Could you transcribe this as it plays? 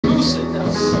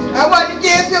I want to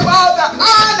give him all the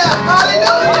honor.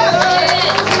 Hallelujah.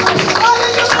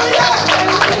 Hallelujah.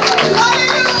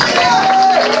 Hallelujah.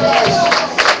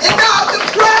 And all the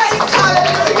praise.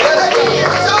 Hallelujah. He is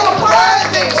so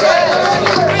worthy.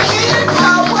 He is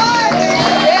so worthy.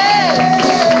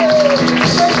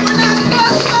 When I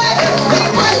look back and see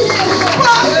what he has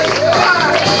promised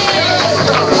God.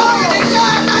 Glory to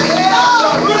God. My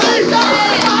soul.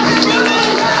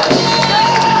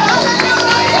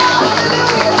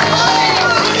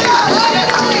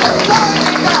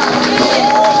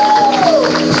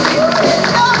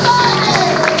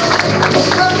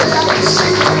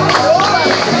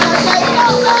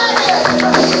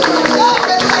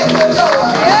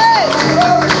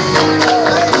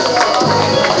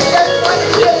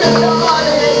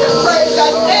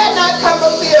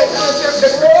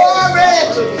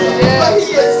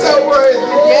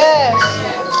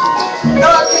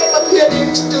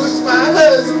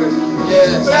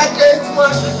 But I just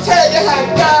want to tell you how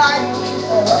God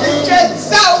is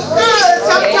just so good.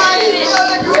 Sometimes you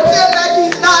feel like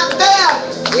he's not there.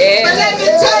 Yeah. But let me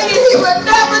tell you, he will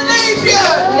never leave you.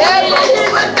 Never. He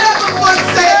will never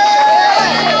forsake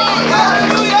you.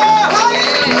 Hallelujah.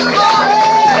 Hallelujah.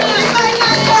 He may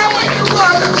not come when you go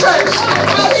to church,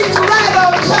 but he's right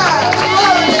on time.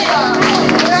 Glory to God.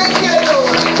 Thank you,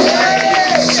 Lord.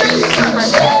 Jesus.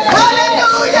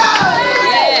 Hallelujah.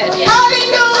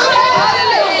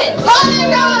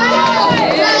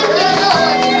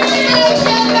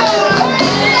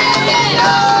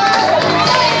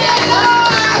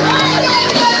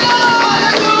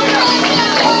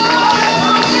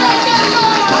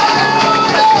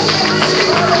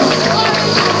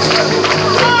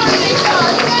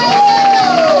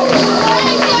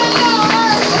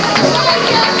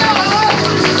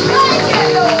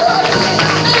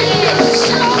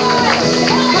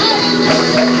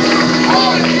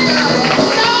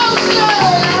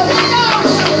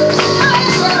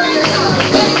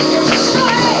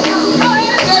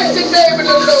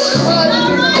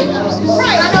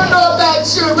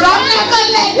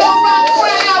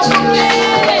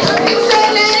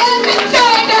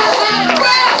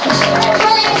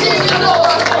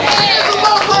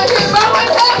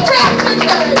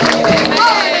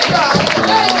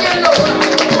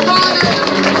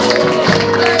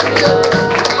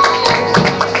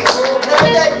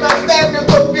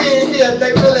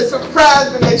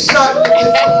 They shot me,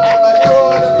 my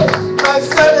daughter, my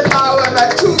son-in-law, and my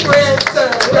two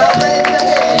grandsons. God raise your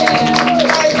hand.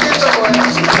 Thank you, Lord.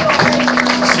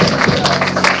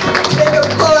 And of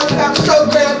course, I'm so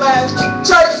glad my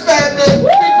church family,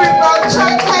 Big Road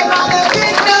Church, came out in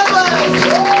big numbers.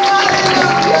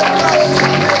 Hallelujah.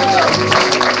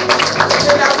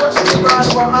 And I want to give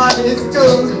honor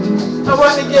too. I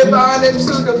want to give honor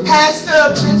to the pastor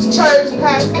of this church,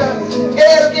 Pastor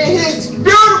Eric, and his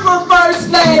beautiful first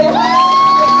lady.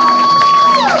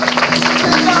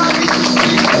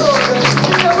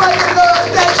 And what the Lord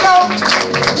said, don't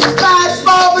despise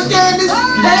small beginnings.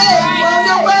 Hey, on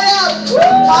your way up.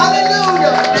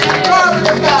 Hallelujah. Glory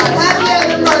to God. Happy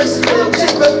anniversary.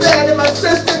 My family, my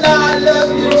sister-in-law, I love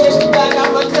you. Everybody,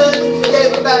 I'm a cousin.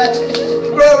 Everybody.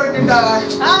 Glory to God.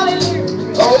 Hallelujah.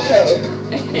 Okay.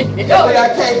 That's what I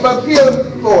came up here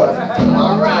for.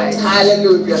 All right.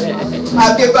 Hallelujah.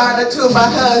 I give honor to my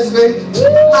husband.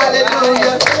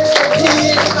 Hallelujah.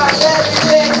 He is my very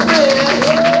best friend.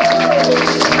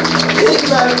 He's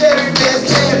my very best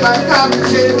friend, my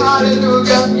confidant.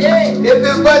 Hallelujah. If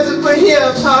it wasn't for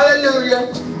him,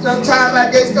 hallelujah, sometimes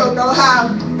I just don't know how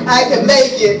I can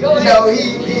make it. You know,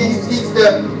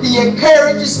 he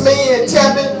encourages me and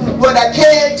tells me what I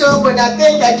can do when I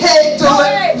think I can't do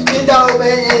it. You know,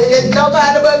 it's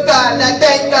nobody but God, and I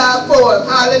thank God for him.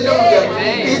 Hallelujah.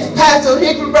 He's Pastor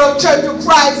Hickory Road Church of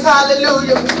Christ.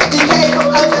 Hallelujah. He came from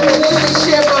under the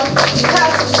leadership of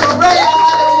Pastor Sherelle.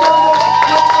 Hallelujah.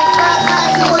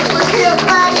 Which was here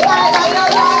last night. I know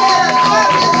you had a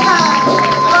glorious time.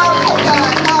 Glory to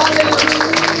God. Hallelujah.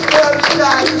 Glory to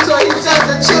God. So he sent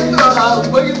a chip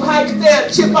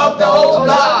chip off the old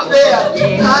block there.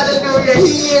 Hallelujah.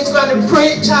 He is going to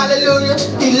preach. Hallelujah.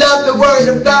 He loves the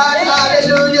word of God.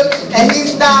 Hallelujah. And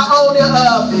he's not only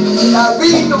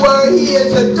reading the word, he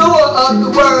is a doer of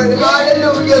the word.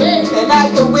 Hallelujah. And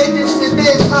I can witness to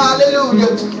this.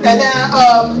 Hallelujah. And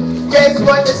I just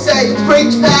want to say,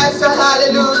 preach, Pastor.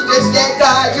 Hallelujah. Just let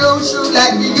God use you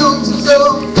like you used to do.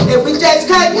 And we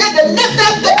just came here to lift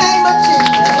up the name of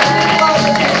Jesus.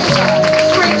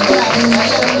 Preach, Pastor.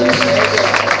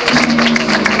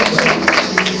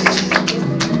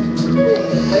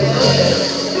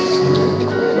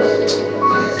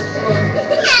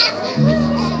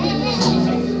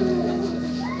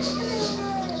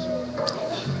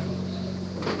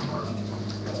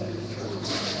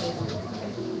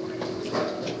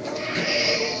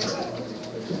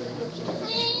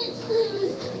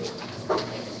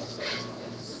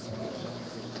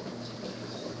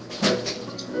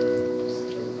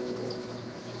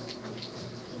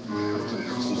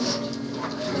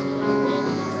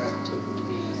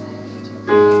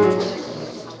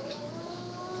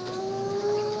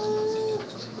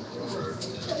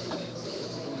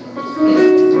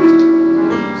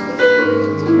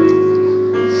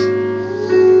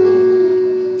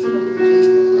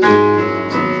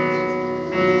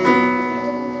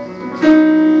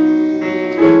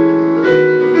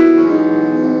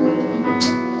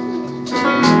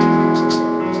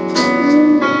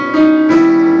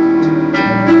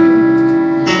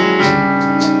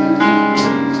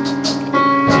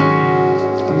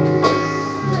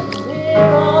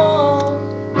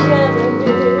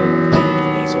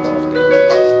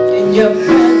 your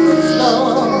presence,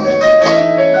 Lord,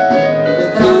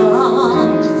 with our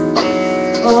arms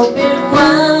open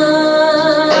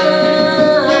wide,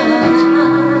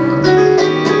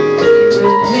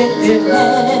 with lifted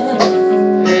hands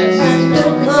and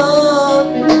an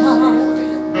open heart,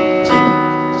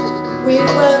 we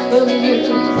welcome you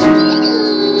to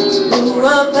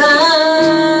abide.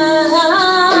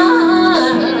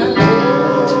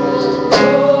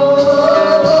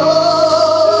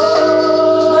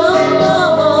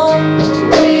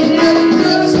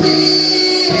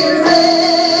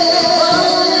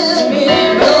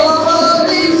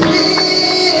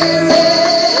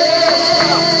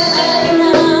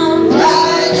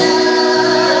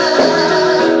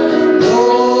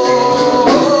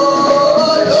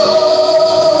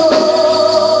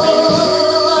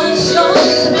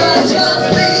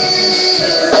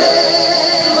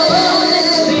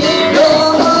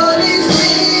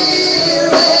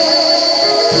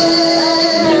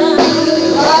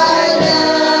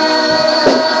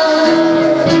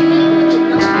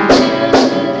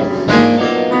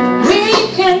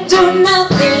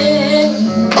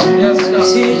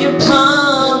 Till you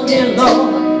come, dear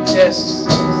Lord. Yes.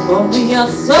 For we are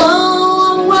so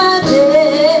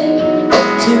unworthy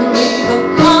to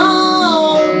even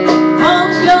call on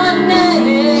your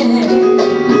name.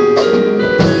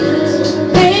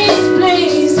 Please,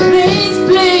 please, please,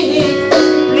 please,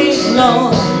 please,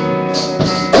 Lord.